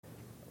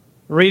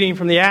Reading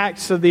from the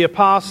Acts of the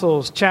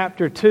Apostles,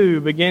 chapter 2,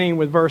 beginning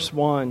with verse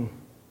 1.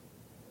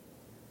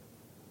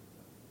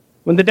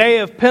 When the day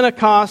of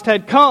Pentecost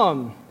had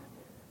come,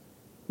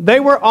 they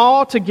were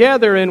all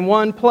together in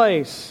one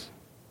place.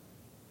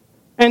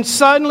 And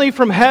suddenly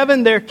from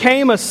heaven there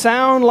came a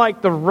sound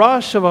like the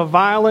rush of a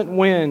violent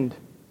wind.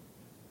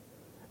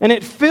 And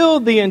it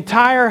filled the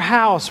entire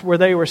house where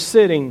they were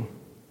sitting.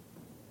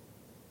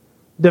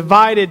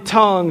 Divided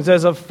tongues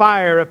as of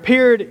fire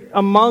appeared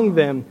among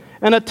them,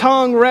 and a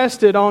tongue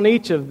rested on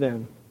each of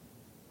them.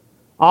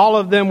 All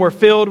of them were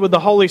filled with the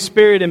Holy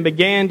Spirit and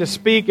began to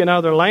speak in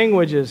other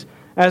languages,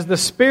 as the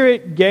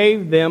Spirit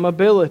gave them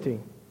ability.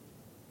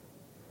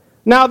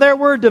 Now there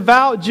were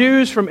devout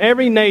Jews from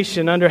every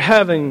nation under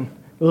heaven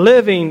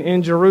living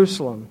in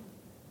Jerusalem.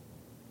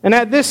 And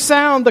at this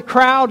sound the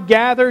crowd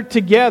gathered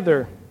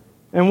together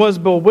and was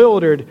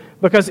bewildered,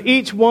 because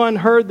each one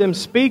heard them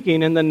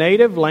speaking in the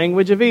native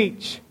language of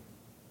each.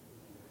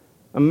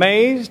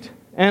 Amazed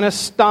and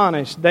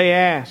astonished, they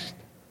asked,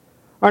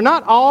 "Are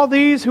not all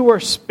these who are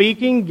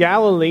speaking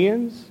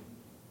Galileans?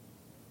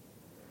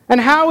 And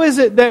how is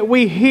it that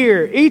we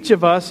hear, each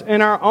of us,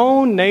 in our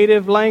own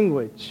native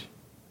language?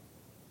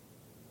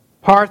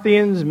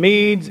 Parthians,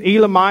 Medes,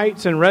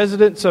 Elamites, and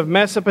residents of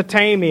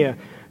Mesopotamia,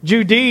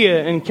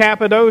 Judea and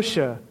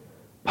Cappadocia,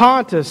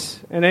 Pontus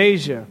and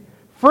Asia,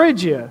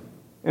 Phrygia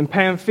and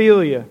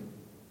Pamphylia,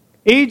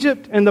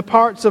 Egypt and the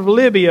parts of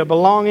Libya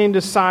belonging to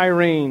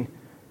Cyrene,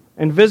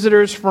 and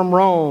visitors from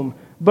Rome,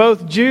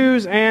 both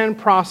Jews and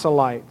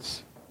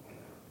proselytes,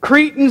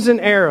 Cretans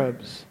and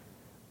Arabs.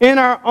 In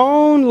our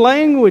own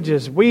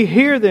languages we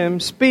hear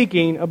them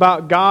speaking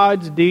about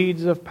God's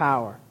deeds of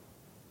power."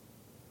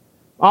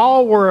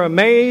 All were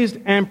amazed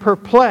and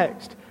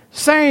perplexed,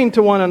 saying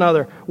to one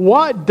another,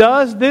 "What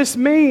does this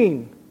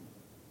mean?"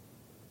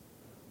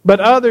 But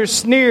others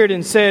sneered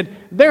and said,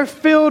 "They're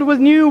filled with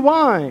new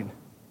wine."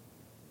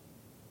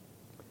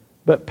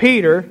 But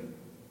Peter,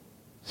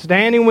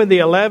 standing with the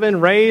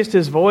 11, raised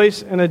his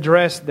voice and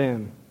addressed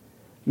them,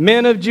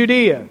 "Men of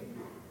Judea,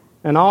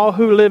 and all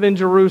who live in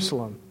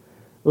Jerusalem,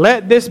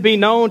 let this be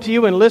known to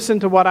you, and listen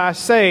to what I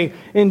say.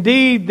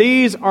 Indeed,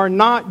 these are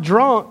not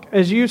drunk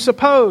as you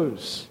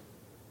suppose,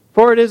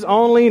 for it is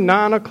only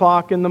 9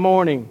 o'clock in the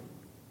morning.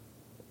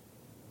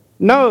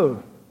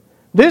 No,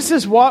 this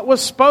is what was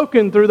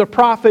spoken through the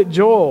prophet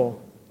Joel.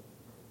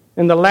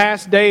 In the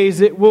last days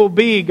it will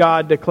be,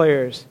 God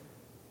declares,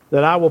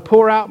 that I will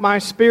pour out my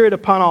Spirit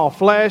upon all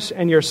flesh,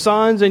 and your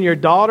sons and your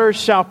daughters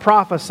shall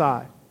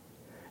prophesy,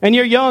 and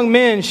your young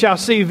men shall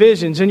see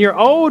visions, and your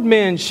old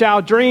men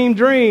shall dream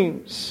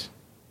dreams.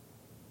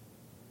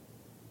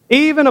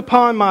 Even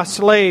upon my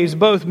slaves,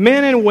 both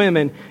men and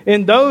women,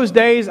 in those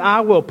days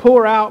I will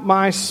pour out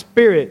my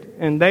Spirit,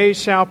 and they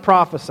shall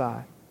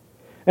prophesy.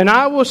 And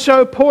I will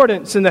show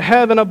portents in the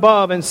heaven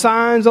above, and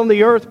signs on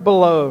the earth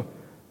below,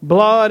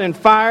 blood and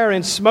fire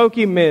and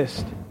smoky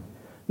mist.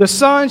 The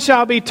sun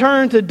shall be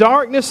turned to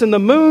darkness and the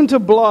moon to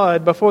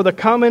blood before the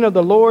coming of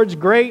the Lord's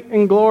great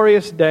and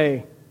glorious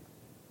day.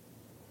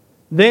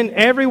 Then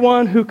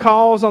everyone who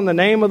calls on the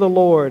name of the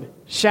Lord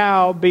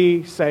shall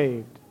be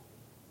saved."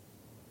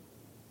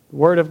 The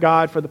word of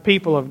God for the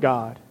people of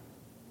God.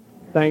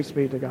 Thanks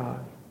be to God.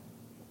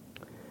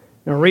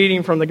 Now,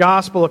 reading from the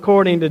Gospel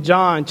according to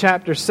John,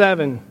 chapter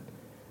 7,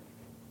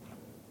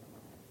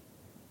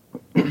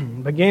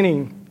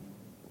 beginning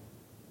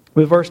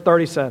with verse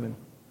 37.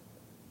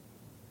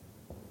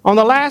 On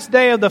the last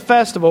day of the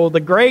festival, the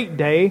great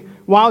day,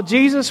 while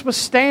Jesus was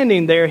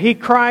standing there, he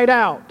cried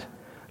out,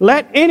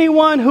 "Let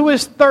anyone who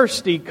is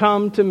thirsty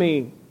come to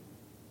me.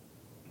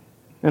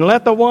 And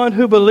let the one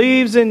who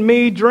believes in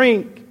me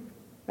drink.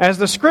 As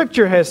the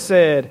Scripture has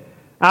said,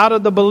 out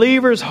of the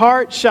believer's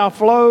heart shall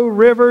flow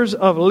rivers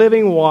of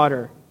living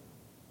water."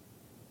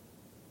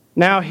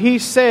 Now he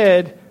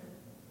said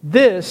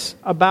this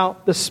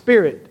about the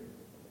Spirit,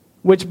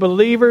 which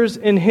believers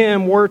in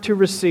him were to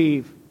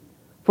receive.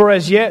 For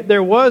as yet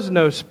there was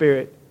no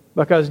Spirit,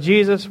 because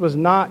Jesus was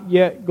not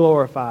yet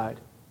glorified.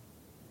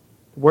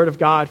 The word of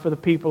God for the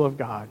people of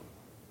God.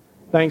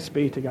 Thanks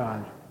be to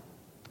God.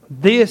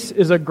 This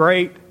is a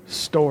great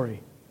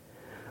story.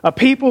 A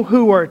people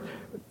who are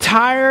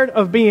tired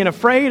of being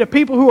afraid, a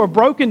people who are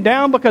broken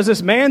down because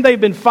this man they've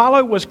been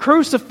following was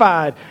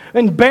crucified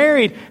and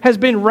buried, has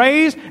been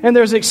raised, and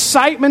there's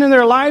excitement in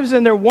their lives,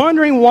 and they're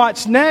wondering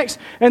what's next,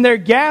 and they're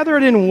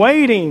gathered and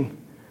waiting.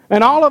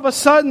 And all of a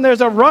sudden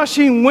there's a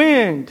rushing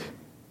wind.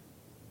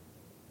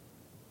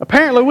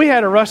 Apparently we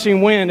had a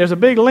rushing wind. There's a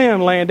big limb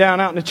laying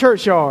down out in the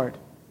churchyard.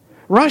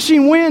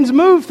 Rushing winds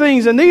move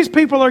things, and these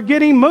people are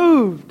getting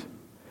moved.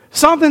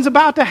 Something's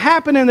about to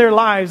happen in their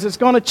lives. It's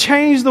going to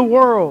change the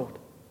world.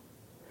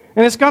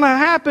 And it's going to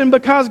happen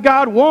because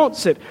God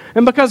wants it,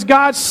 and because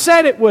God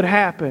said it would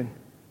happen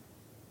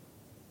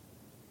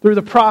through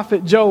the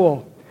prophet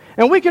Joel.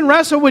 And we can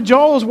wrestle with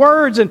Joel's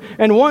words and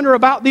wonder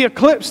about the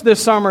eclipse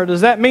this summer.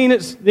 Does that mean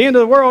it's the end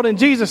of the world and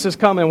Jesus is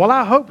coming? Well,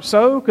 I hope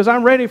so, because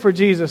I'm ready for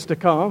Jesus to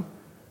come.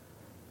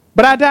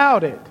 But I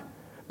doubt it.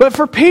 But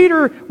for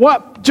Peter,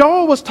 what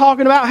Joel was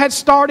talking about had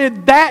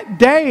started that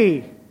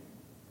day.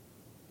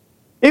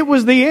 It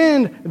was the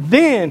end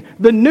then.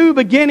 The new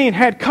beginning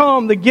had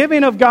come, the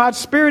giving of God's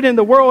Spirit in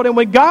the world. And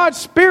when God's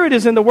Spirit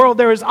is in the world,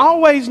 there is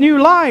always new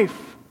life.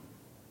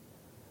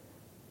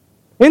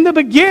 In the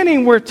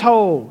beginning, we're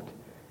told,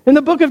 in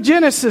the book of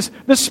Genesis,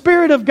 the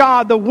Spirit of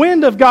God, the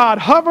wind of God,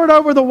 hovered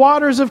over the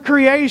waters of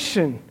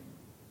creation.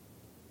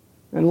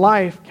 And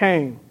life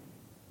came.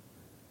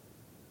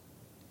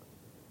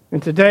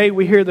 And today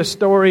we hear the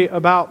story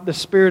about the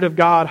Spirit of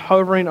God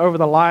hovering over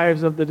the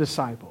lives of the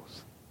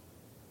disciples.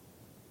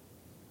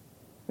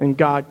 And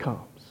God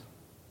comes.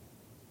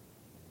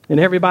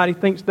 And everybody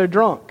thinks they're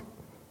drunk.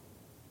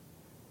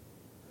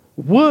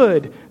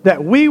 Would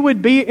that we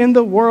would be in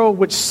the world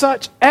with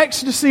such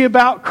ecstasy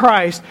about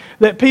Christ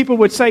that people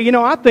would say,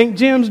 I think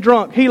Jim's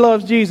drunk. He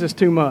loves Jesus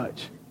too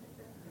much.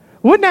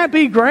 Wouldn't that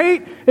be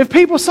great if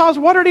people saw us,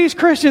 what are these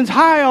Christians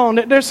high on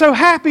that they're so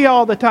happy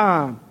all the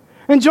time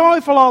and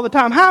joyful all the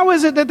time? How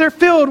is it that they're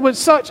filled with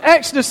such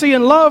ecstasy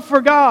and love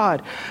for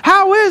God?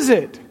 How is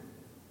it?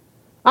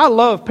 I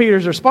love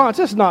Peter's response.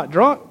 It's not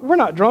drunk. We're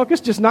not drunk.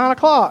 It's just 9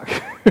 o'clock.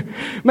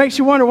 Makes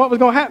you wonder what was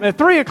going to happen at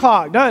 3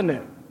 o'clock, doesn't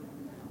it?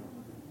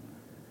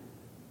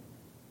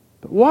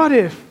 But what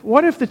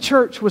if the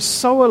church was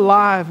so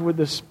alive with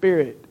the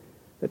Spirit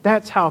that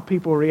that's how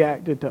people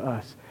reacted to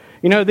us?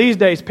 These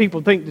days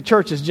people think the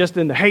church is just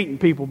in the hating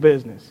people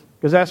business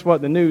because that's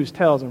what the news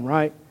tells them,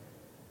 right?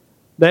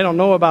 They don't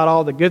know about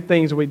all the good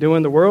things we do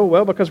in the world.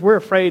 Well, because we're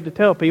afraid to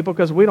tell people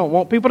because we don't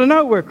want people to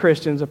know we're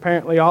Christians.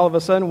 Apparently, all of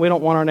a sudden, we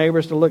don't want our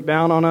neighbors to look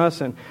down on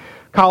us and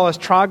call us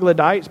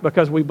troglodytes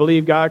because we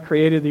believe God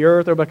created the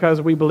earth or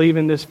because we believe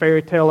in this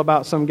fairy tale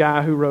about some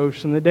guy who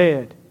rose from the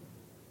dead.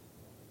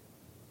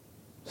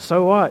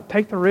 So what?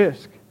 Take the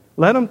risk.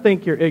 Let them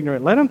think you're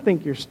ignorant. Let them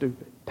think you're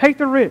stupid. Take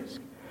the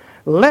risk.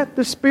 Let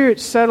the Spirit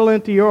settle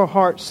into your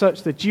heart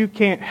such that you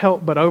can't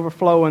help but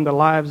overflow in the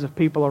lives of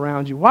people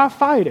around you. Why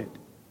fight it?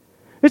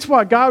 It's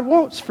what God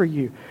wants for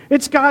you.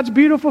 It's God's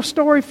beautiful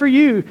story for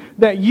you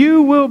that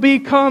you will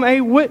become a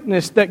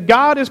witness, that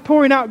God is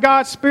pouring out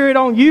God's Spirit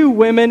on you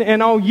women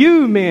and on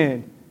you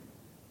men.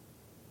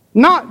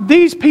 Not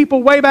these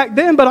people way back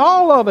then, but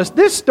all of us.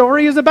 This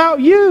story is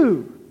about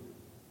you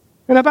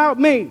and about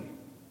me.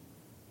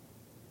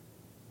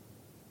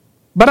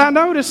 But I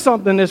noticed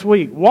something this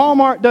week.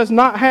 Walmart does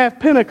not have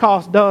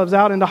Pentecost doves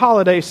out in the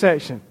holiday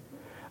section.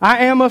 I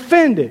am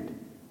offended.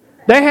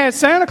 They had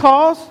Santa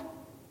Claus.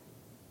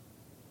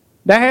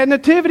 They had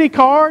nativity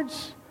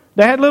cards.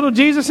 They had little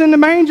Jesus in the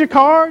manger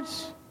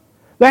cards.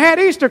 They had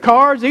Easter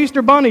cards,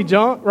 Easter bunny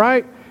junk,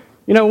 right?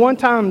 One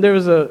time there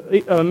was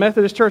a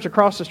Methodist church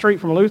across the street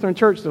from a Lutheran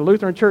church. The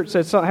Lutheran church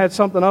had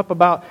something up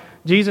about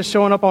Jesus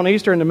showing up on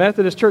Easter, and the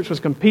Methodist church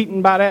was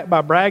competing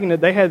by bragging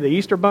that they had the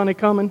Easter bunny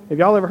coming. Have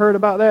y'all ever heard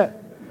about that?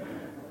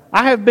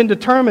 I have been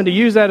determined to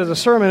use that as a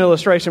sermon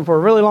illustration for a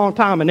really long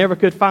time and never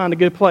could find a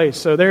good place.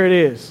 So there it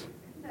is.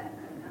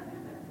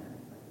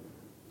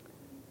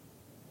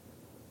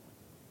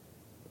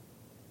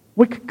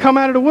 We could come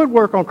out of the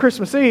woodwork on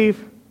Christmas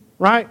Eve,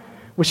 right?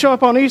 We show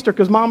up on Easter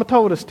because Mama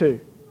told us to.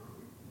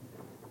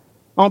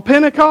 On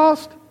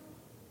Pentecost,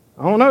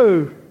 I don't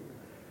know.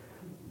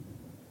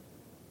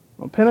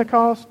 On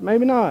Pentecost,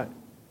 maybe not.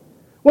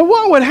 Well,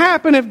 what would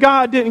happen if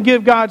God didn't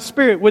give God's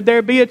Spirit? Would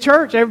there be a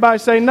church? Everybody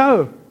say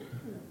no.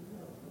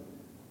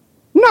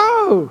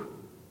 No.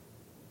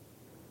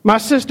 My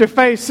sister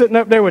Faith sitting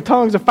up there with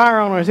tongues of fire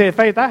on her head.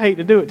 Faith, I hate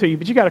to do it to you,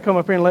 but you got to come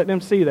up here and let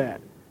them see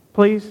that.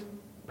 Please?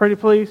 Pretty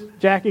please?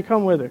 Jackie,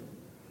 come with her.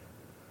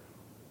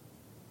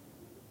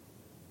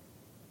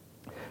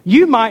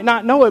 You might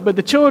not know it, but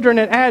the children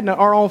at Adna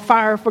are on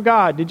fire for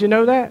God. Did you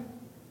know that?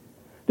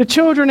 The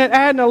children at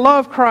Adna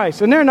love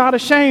Christ, and they're not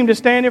ashamed to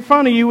stand in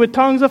front of you with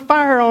tongues of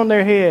fire on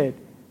their head.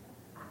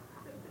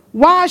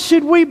 Why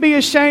should we be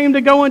ashamed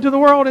to go into the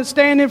world and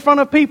stand in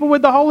front of people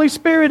with the Holy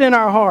Spirit in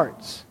our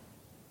hearts?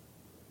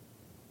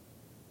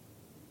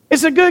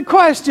 It's a good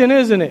question,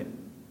 isn't it?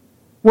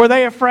 Were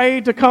they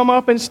afraid to come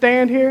up and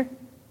stand here?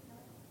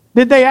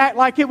 Did they act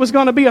like it was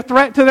going to be a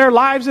threat to their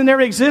lives and their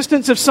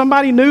existence if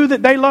somebody knew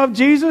that they loved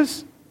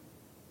Jesus?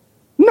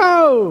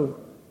 No.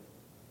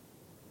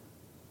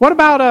 What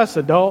about us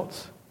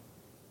adults?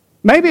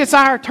 Maybe it's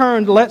our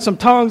turn to let some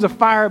tongues of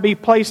fire be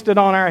placed on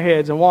our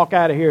heads and walk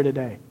out of here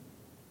today.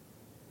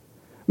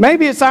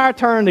 Maybe it's our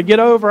turn to get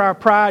over our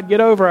pride,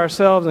 get over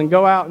ourselves, and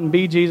go out and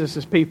be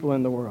Jesus' people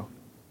in the world.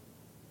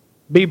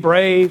 Be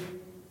brave.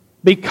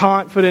 Be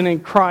confident in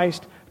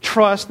Christ.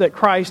 Trust that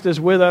Christ is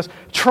with us.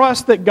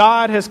 Trust that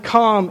God has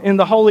come in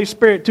the Holy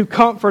Spirit to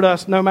comfort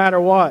us no matter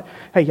what.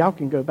 Hey, y'all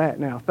can go back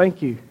now.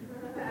 Thank you.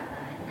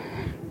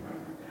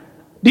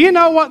 Do you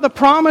know what the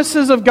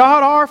promises of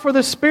God are for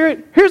the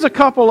Spirit? Here's a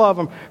couple of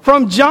them.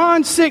 From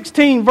John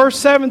 16, verse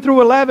 7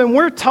 through 11,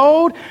 we're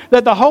told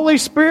that the Holy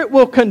Spirit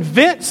will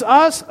convince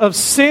us of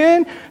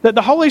sin, that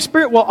the Holy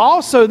Spirit will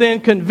also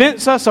then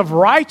convince us of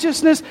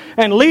righteousness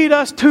and lead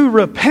us to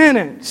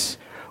repentance.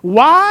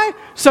 Why?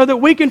 So that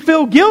we can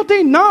feel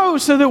guilty? No,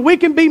 so that we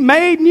can be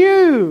made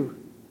new.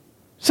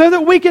 So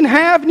that we can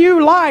have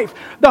new life.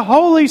 The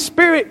Holy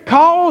Spirit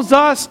calls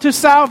us to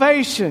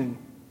salvation.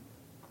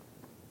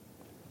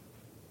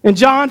 In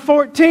John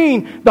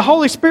 14, the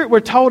Holy Spirit,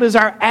 we're told, is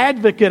our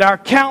advocate, our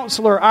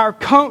counselor, our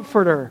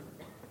comforter.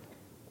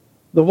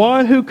 The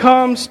one who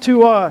comes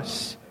to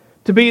us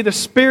to be the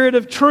Spirit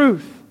of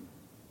truth.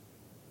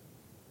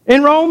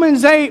 In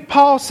Romans 8,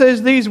 Paul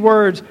says these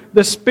words,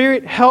 "The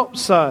Spirit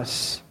helps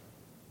us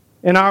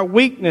in our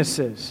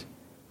weaknesses,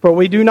 for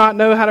we do not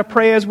know how to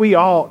pray as we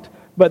ought,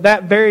 but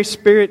that very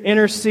Spirit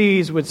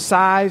intercedes with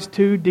sighs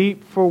too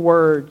deep for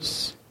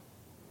words."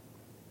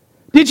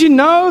 Did you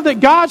know that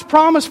God's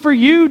promise for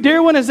you,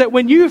 dear one, is that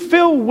when you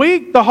feel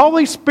weak, the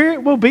Holy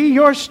Spirit will be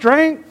your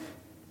strength?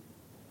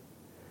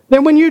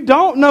 That when you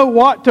don't know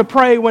what to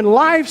pray, when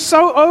life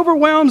so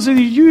overwhelms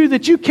you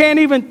that you can't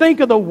even think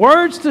of the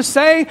words to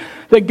say,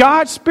 that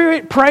God's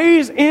Spirit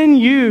prays in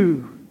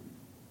you.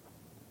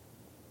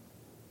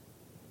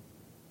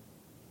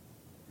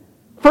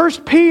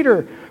 1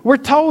 Peter, we're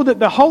told that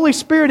the Holy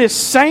Spirit is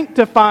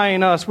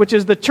sanctifying us, which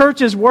is the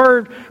church's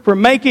word for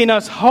making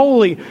us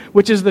holy,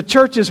 which is the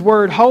church's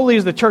word. Holy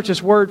is the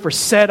church's word for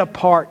set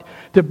apart,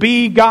 to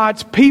be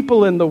God's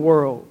people in the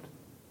world.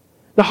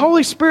 The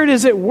Holy Spirit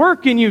is at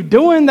work in you,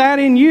 doing that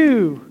in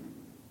you.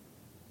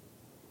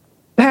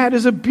 That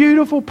is a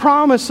beautiful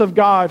promise of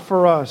God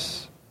for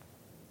us.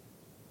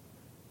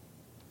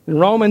 In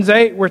Romans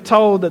 8, we're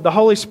told that the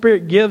Holy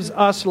Spirit gives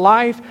us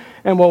life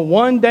and will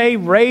one day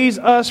raise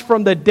us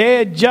from the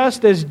dead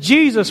just as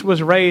Jesus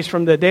was raised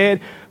from the dead,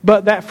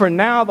 but that for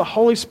now the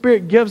Holy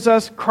Spirit gives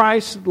us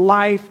Christ's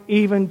life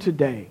even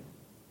today.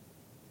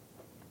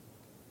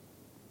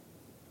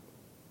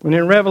 And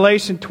in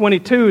Revelation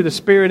 22, the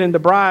Spirit and the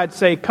bride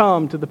say,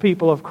 "Come," to the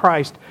people of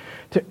Christ,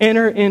 to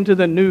enter into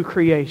the new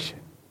creation.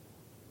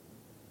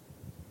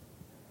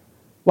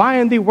 Why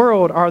in the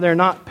world are there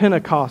not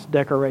Pentecost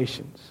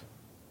decorations?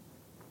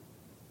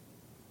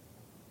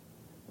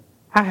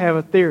 I have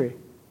a theory.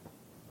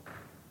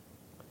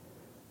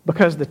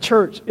 Because the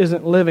church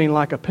isn't living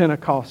like a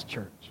Pentecost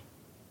church.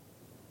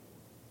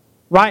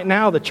 Right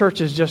now, the church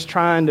is just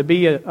trying to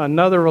be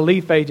another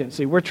relief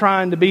agency. We're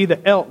trying to be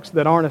the Elks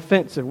that aren't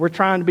offensive. We're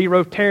trying to be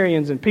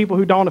Rotarians and people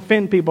who don't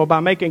offend people by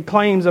making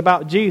claims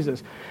about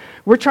Jesus.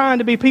 We're trying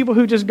to be people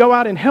who just go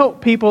out and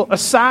help people,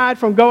 aside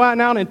from go out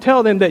and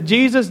tell them that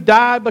Jesus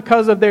died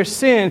because of their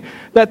sin,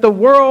 that the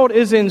world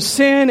is in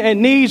sin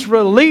and needs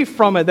relief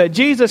from it, that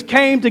Jesus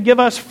came to give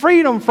us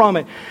freedom from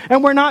it.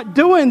 And we're not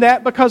doing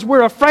that because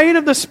we're afraid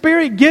of the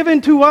Spirit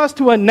given to us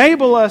to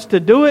enable us to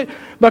do it,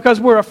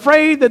 because we're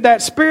afraid that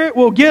that Spirit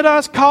will get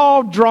us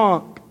called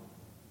drunk.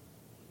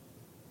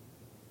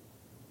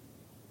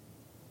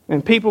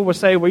 And people will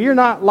say, "Well, you're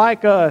not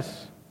like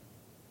us."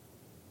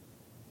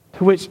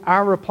 To which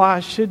our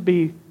reply should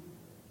be,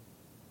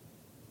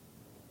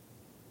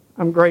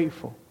 "I'm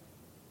grateful.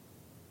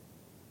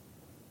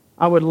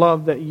 I would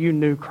love that you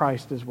knew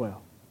Christ as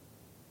well."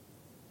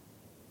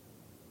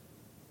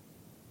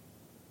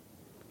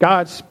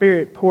 God's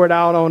Spirit poured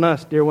out on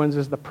us, dear ones,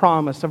 is the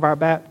promise of our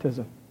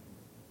baptism.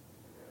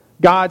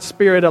 God's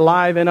Spirit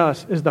alive in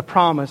us is the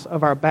promise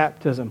of our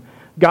baptism.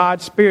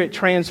 God's Spirit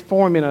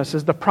transforming us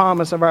is the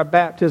promise of our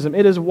baptism.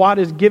 It is what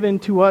is given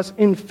to us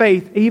in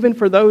faith, even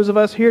for those of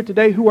us here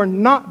today who are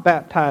not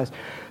baptized.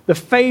 The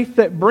faith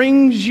that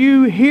brings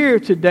you here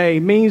today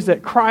means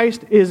that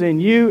Christ is in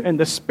you and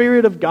the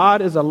Spirit of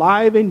God is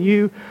alive in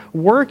you,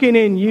 working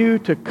in you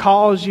to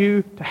cause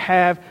you to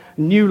have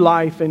new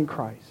life in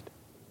Christ.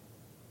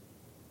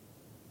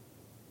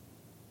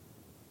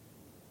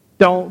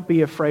 Don't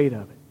be afraid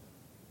of it.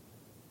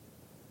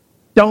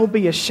 Don't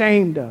be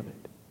ashamed of it.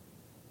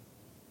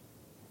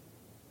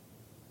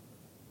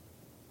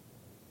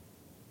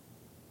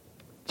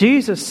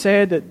 Jesus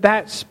said that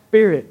that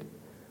Spirit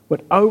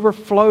would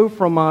overflow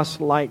from us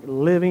like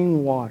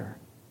living water.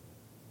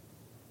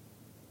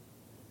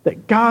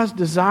 That God's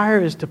desire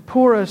is to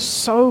pour us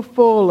so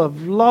full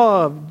of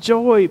love,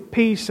 joy,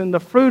 peace, and the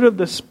fruit of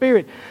the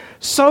Spirit,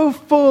 so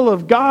full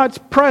of God's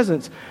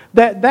presence,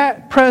 that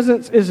that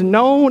presence is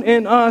known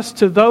in us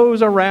to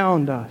those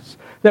around us.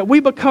 That we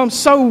become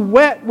so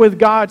wet with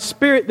God's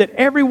Spirit that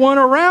everyone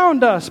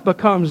around us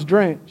becomes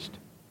drenched.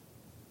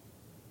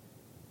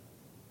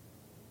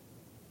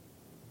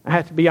 I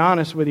have to be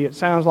honest with you, it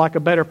sounds like a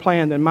better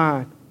plan than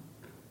mine.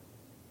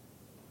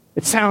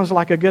 It sounds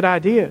like a good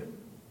idea.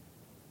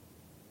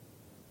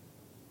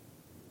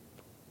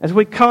 As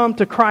we come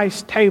to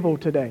Christ's table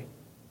today,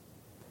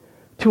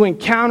 to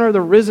encounter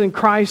the risen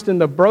Christ in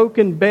the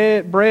broken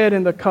bread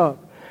and the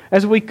cup,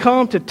 as we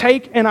come to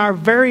take in our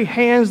very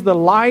hands the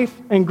life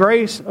and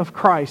grace of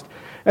Christ,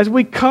 as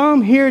we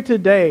come here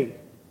today,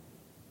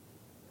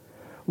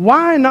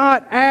 why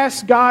not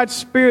ask God's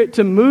Spirit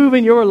to move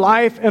in your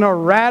life in a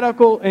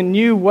radical and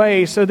new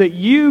way so that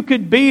you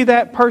could be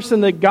that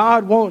person that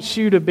God wants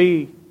you to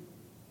be?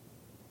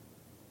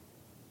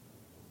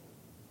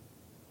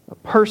 A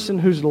person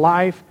whose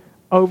life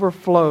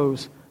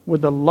overflows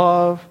with the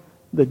love,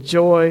 the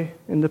joy,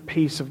 and the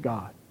peace of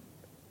God.